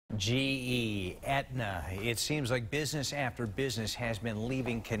GE, Aetna. It seems like business after business has been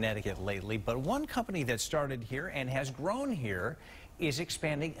leaving Connecticut lately, but one company that started here and has grown here is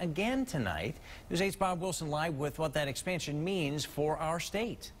expanding again tonight. News 8's Bob Wilson live with what that expansion means for our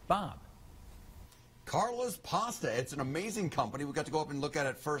state. Bob. Carla's Pasta. It's an amazing company. We got to go up and look at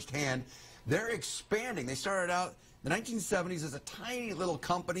it firsthand. They're expanding. They started out in the 1970s as a tiny little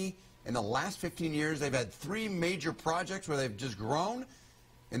company. In the last 15 years, they've had 3 major projects where they've just grown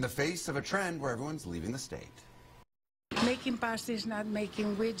in the face of a trend where everyone's leaving the state. Making pasta is not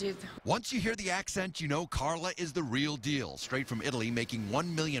making widget. Once you hear the accent, you know Carla is the real deal. Straight from Italy, making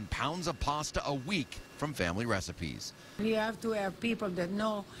 1 million pounds of pasta a week from family recipes. You have to have people that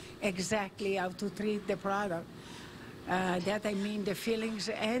know exactly how to treat the product. That I mean the fillings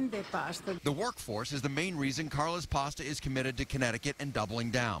and the pasta. The workforce is the main reason Carla's Pasta is committed to Connecticut and doubling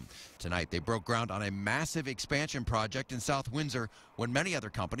down. Tonight, they broke ground on a massive expansion project in South Windsor when many other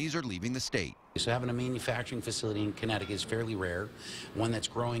companies are leaving the state. So having a manufacturing facility in Connecticut is fairly rare. One that's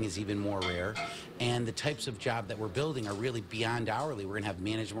growing is even more rare. And the types of job that we're building are really beyond hourly. We're going to have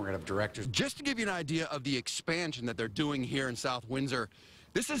management, we're going to have directors. Just to give you an idea of the expansion that they're doing here in South Windsor,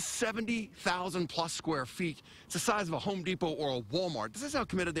 this is 70,000 plus square feet. It's the size of a Home Depot or a Walmart. This is how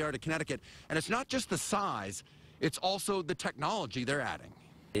committed they are to Connecticut. And it's not just the size, it's also the technology they're adding.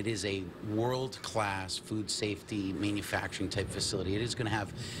 It is a world-class food safety manufacturing type facility. It is going to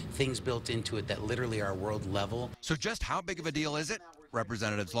have things built into it that literally are world level. So just how big of a deal is it?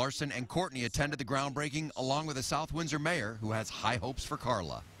 Representatives Larson and Courtney attended the groundbreaking along with the South Windsor mayor, who has high hopes for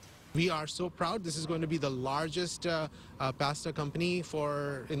Carla. We are so proud. This is going to be the largest pasta company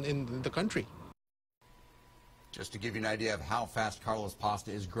in the country. Just to give you an idea of how fast Carla's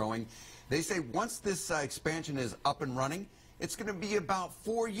Pasta is growing, they say once this expansion is up and running, it's going to be about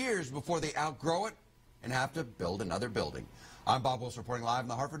 4 years before they outgrow it and have to build another building. I'm Bob Wilson reporting live in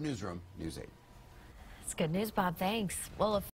the Hartford Newsroom, News 8. It's good news, Bob. Thanks. Well, if